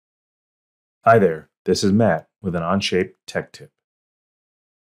Hi there, this is Matt with an Onshape tech tip.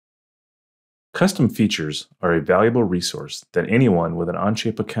 Custom features are a valuable resource that anyone with an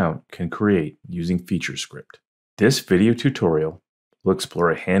Onshape account can create using FeatureScript. This video tutorial will explore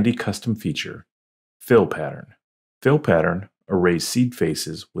a handy custom feature, Fill Pattern. Fill Pattern arrays seed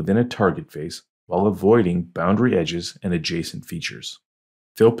faces within a target face while avoiding boundary edges and adjacent features.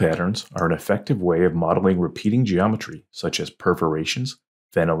 Fill patterns are an effective way of modeling repeating geometry such as perforations,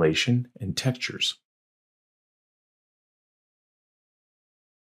 ventilation, and textures.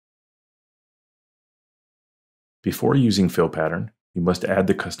 Before using Fill Pattern, you must add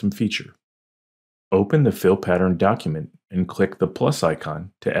the custom feature. Open the Fill Pattern document and click the plus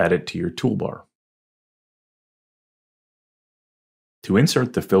icon to add it to your toolbar. To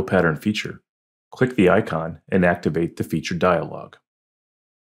insert the Fill Pattern feature, click the icon and activate the feature dialog.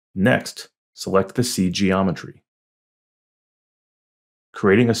 Next, select the seed geometry.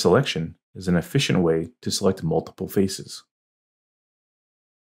 Creating a selection is an efficient way to select multiple faces.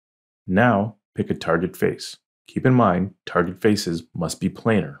 Now, pick a target face. Keep in mind, target faces must be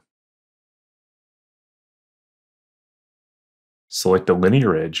planar. Select a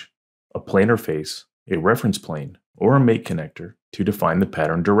linear edge, a planar face, a reference plane, or a mate connector to define the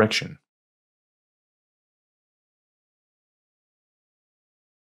pattern direction.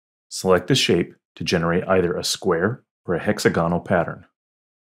 Select the shape to generate either a square or a hexagonal pattern.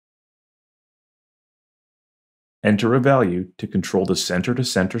 Enter a value to control the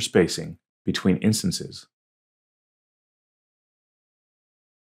center-to-center spacing between instances.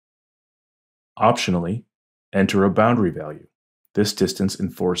 Optionally, enter a boundary value. This distance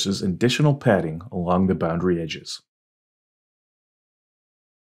enforces additional padding along the boundary edges.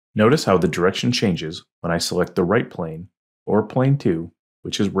 Notice how the direction changes when I select the right plane, or plane 2,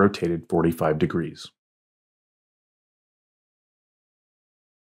 which is rotated 45 degrees.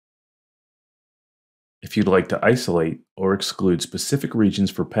 If you'd like to isolate or exclude specific regions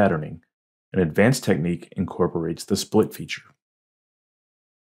for patterning, an advanced technique incorporates the split feature.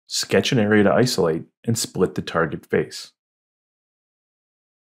 Sketch an area to isolate and split the target face.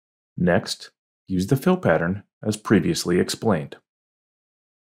 Next, use the fill pattern as previously explained.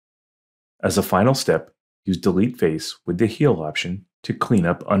 As a final step, use Delete Face with the Heal option to clean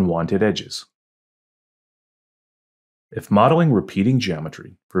up unwanted edges. If modeling repeating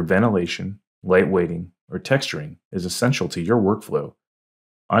geometry for ventilation, lightweighting, or texturing is essential to your workflow,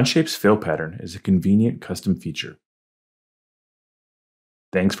 Onshape's fill pattern is a convenient custom feature.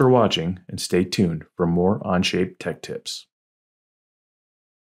 Thanks for watching and stay tuned for more Onshape tech tips.